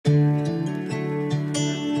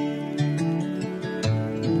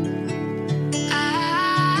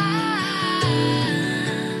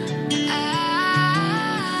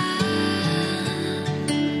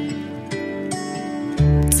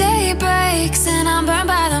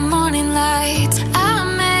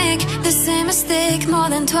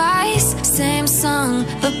than twice. Same song,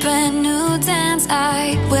 but brand new dance.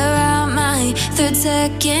 I wear out my third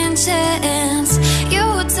second chance.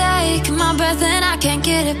 You take my breath and I can't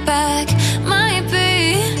get it back. Might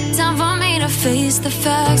be time for me to face the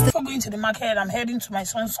facts. Before going to the market, I'm heading to my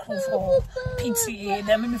son's school for PTA.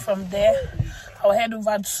 Then maybe from there, I'll head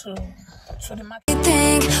over to the market. They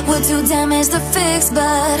think we're too damaged to fix,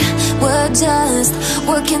 but we're just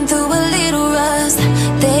working through a little rust.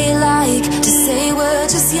 They like to say we're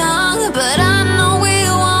just young, but I know we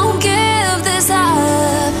won't give this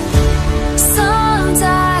up.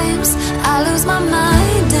 Sometimes I lose my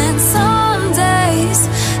mind, and some days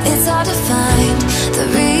it's hard to find the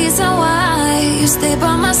reason why you stay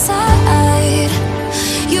by my side.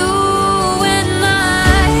 You and I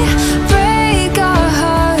break our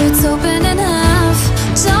hearts open in half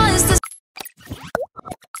just to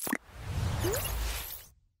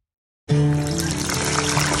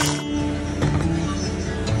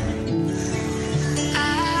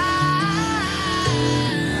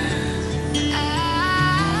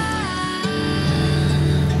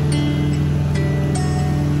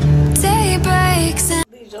day breaks and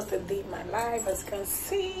This is just a day in my life, as you can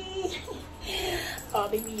see. Our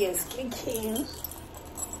baby is kicking.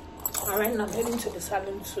 And right now I'm heading to the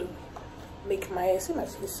salon to make my hair. See my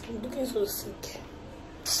face looking so sick.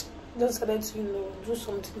 Just to let you know, do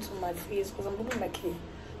something to my face because I'm looking like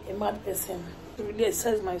a mad person. To really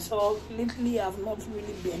exercise myself. Lately I've not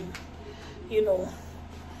really been,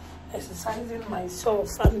 exercising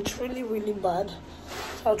myself, and it's really bad. So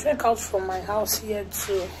I'll trek out from my house here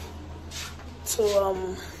to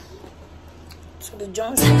the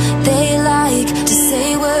junction. they like to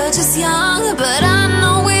say we're just young, but I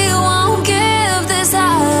know we won't give this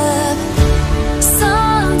up.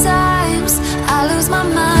 Sometimes I lose my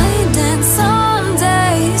mind, and some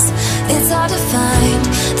days it's hard to find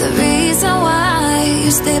the reason why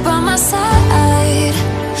you stay by my side.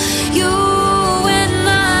 You and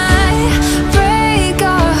I break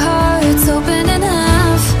our hearts open in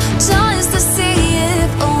half just to see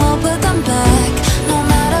if we'll put them back. No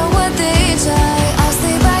matter what they try, I'll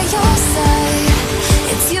stay by your side.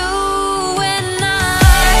 It's you and I.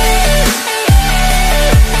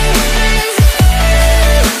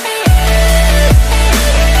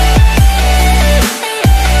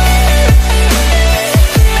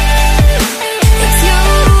 It's you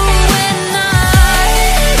and I.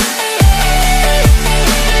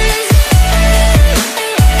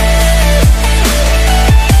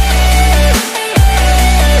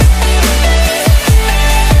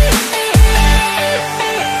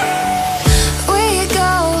 We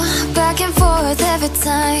go back and forth every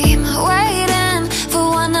time, waiting for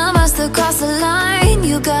one of us to cross the line.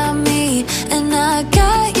 You got me and I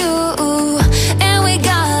got you, and we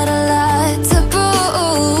got a lot to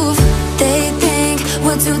prove. They think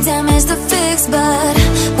we're too damaged to fix, but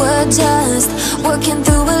we're just working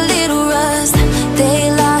through a little rust.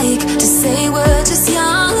 They like to say we're just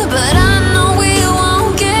young, but I know we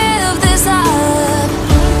won't give this up.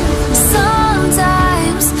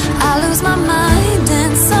 Sometimes I lose my mind,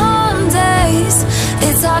 and some days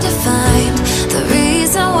it's hard to find the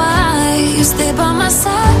reason why you stay by my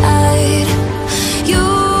side. You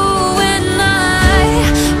and I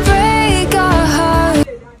break our hearts.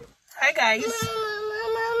 Hi guys.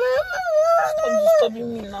 Stop disturbing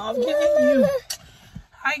me now. I'm giving you.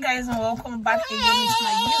 Hi guys, and welcome back again into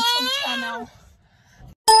my YouTube channel.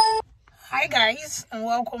 Hi guys, and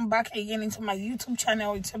welcome back again into my YouTube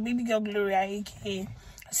channel. It's your baby girl Gloria, aka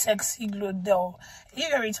Sexy Glow Doll. If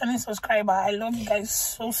you're a returning subscriber, I love you guys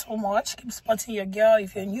so much. Keep supporting your girl.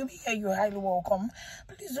 If you're new here, you're highly welcome.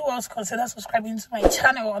 Please do also consider subscribing to my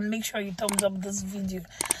channel and make sure you thumbs up this video.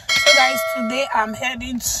 So guys, today I'm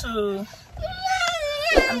going to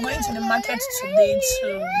the market today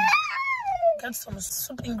to get some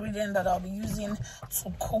soup ingredient that I'll be using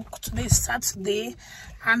to cook. Today is Saturday,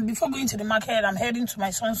 and before going to the market, I'm heading to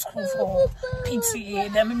my son's school for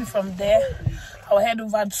PTA. Then maybe from there, I'll head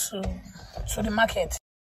over to the market.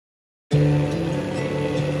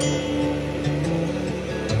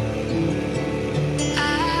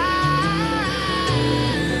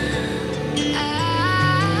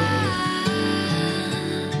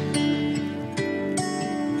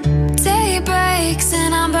 Day breaks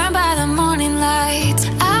and I'm burned by the morning light.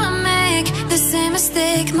 I make the same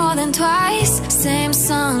mistake more than twice. Same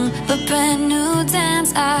song, but brand new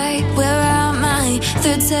dance. I wear out my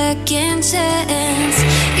third second chance.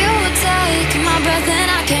 You take my breath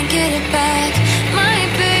and I can't get it back.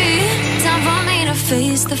 Might be time for me to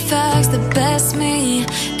face the facts. The best me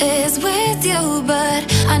is with you, but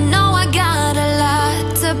I know I got a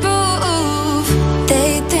lot to prove.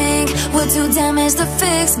 They think we're too damaged to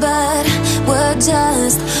fix, but we're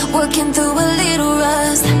just working through a little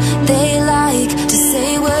rust. They like to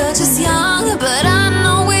say we're just young, but I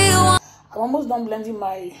know we won't. I'm almost done blending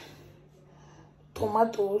my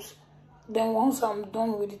tomatoes. Then once I'm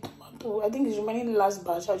done with the tomato, I think it's remaining the last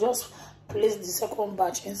batch. I'll just place the second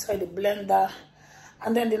batch inside the blender,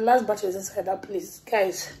 and then the last batch is inside that place.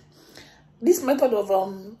 Guys, this method of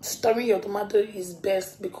storing your tomato is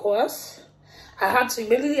best because I had to,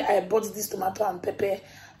 immediately I bought this tomato and pepper,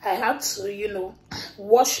 I had to, you know,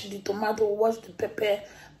 wash the tomato, wash the pepper,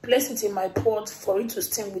 place it in my pot for it to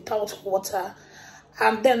steam without water.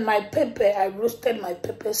 And then my pepper, I roasted my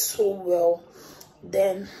pepper so well.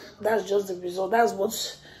 Then that's just the result. That's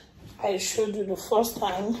what I showed you the first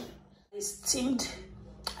time.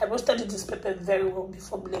 I roasted this pepper very well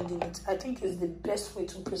before blending it. I think it's the best way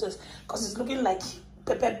to process because it's looking like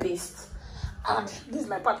pepper paste. And this is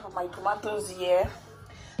my part of my tomatoes here,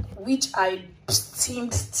 which I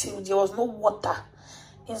steamed till there was no water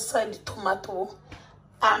inside the tomato.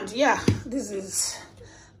 And yeah, this is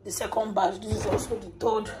the second batch. This is also the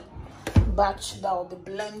third batch that I'll be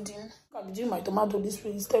blending. I'll be doing my tomato this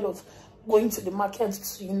way instead of going to the market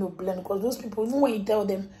to, you know, blend, because those people, even when you tell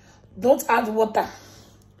them don't add water,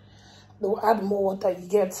 they'll add more water, you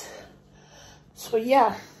get. So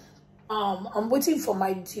yeah, I'm waiting for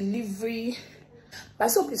my delivery. My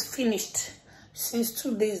soap is finished since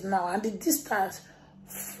 2 days now, and the distance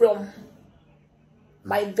from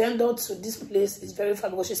my vendor to this place is very far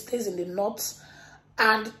because she stays in the north,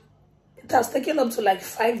 and it has taken up to like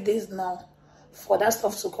 5 days now for that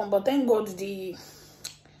stuff to come. But thank God the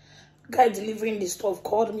guy delivering the stuff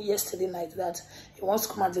called me yesterday night that he wants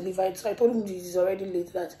to come and deliver it. So I told him this is already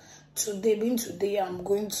late, that today, being today, I'm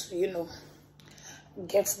going to, you know,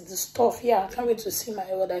 get the stuff. Yeah, I can't wait to see my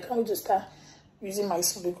order. I can't wait to start using my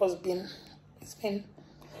soap because it's been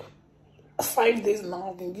 5 days now.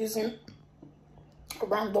 I've been using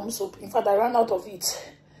random soap. In fact, I ran out of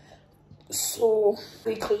it so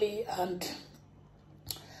quickly and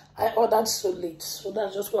I ordered so late. So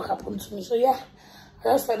that's just what happened to me. So yeah, I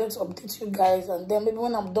just started to update you guys, and then maybe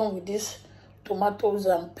when I'm done with this tomatoes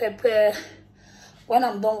and pepper, when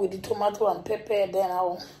I'm done with the tomato and pepper, then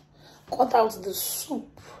I'll cut out the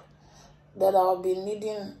soup that I'll be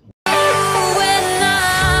needing.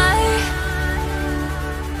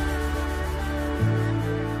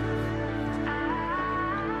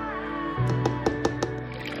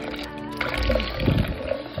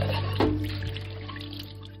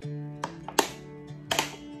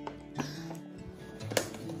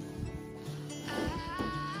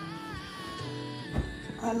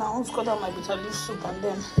 And I want to cut out my bitter leaf soup and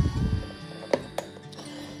then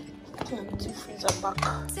put in the deep freezer back.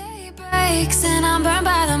 Day breaks and I'm burned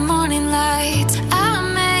by the morning light.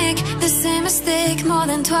 I make the same mistake more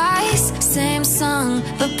than twice. Same song,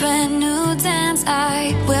 but brand new dance.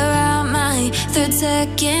 I wear out my third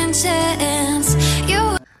second chance.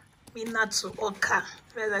 You Me not to Awka.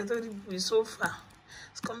 I told you we're so far.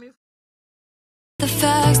 It's coming. the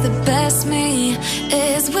facts, the best me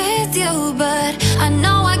is with you, but I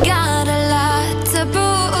know I got a lot to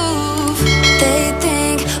prove. They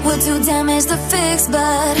think we're too damaged to fix,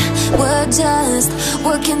 but we're just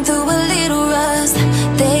working through a little rust.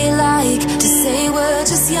 They like to say we're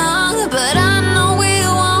just young, but I know we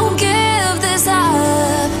won't give this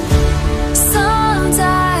up.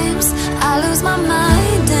 Sometimes I lose my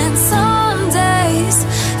mind, and some days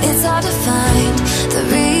it's hard to find the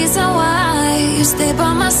reason why you stay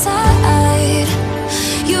by my side.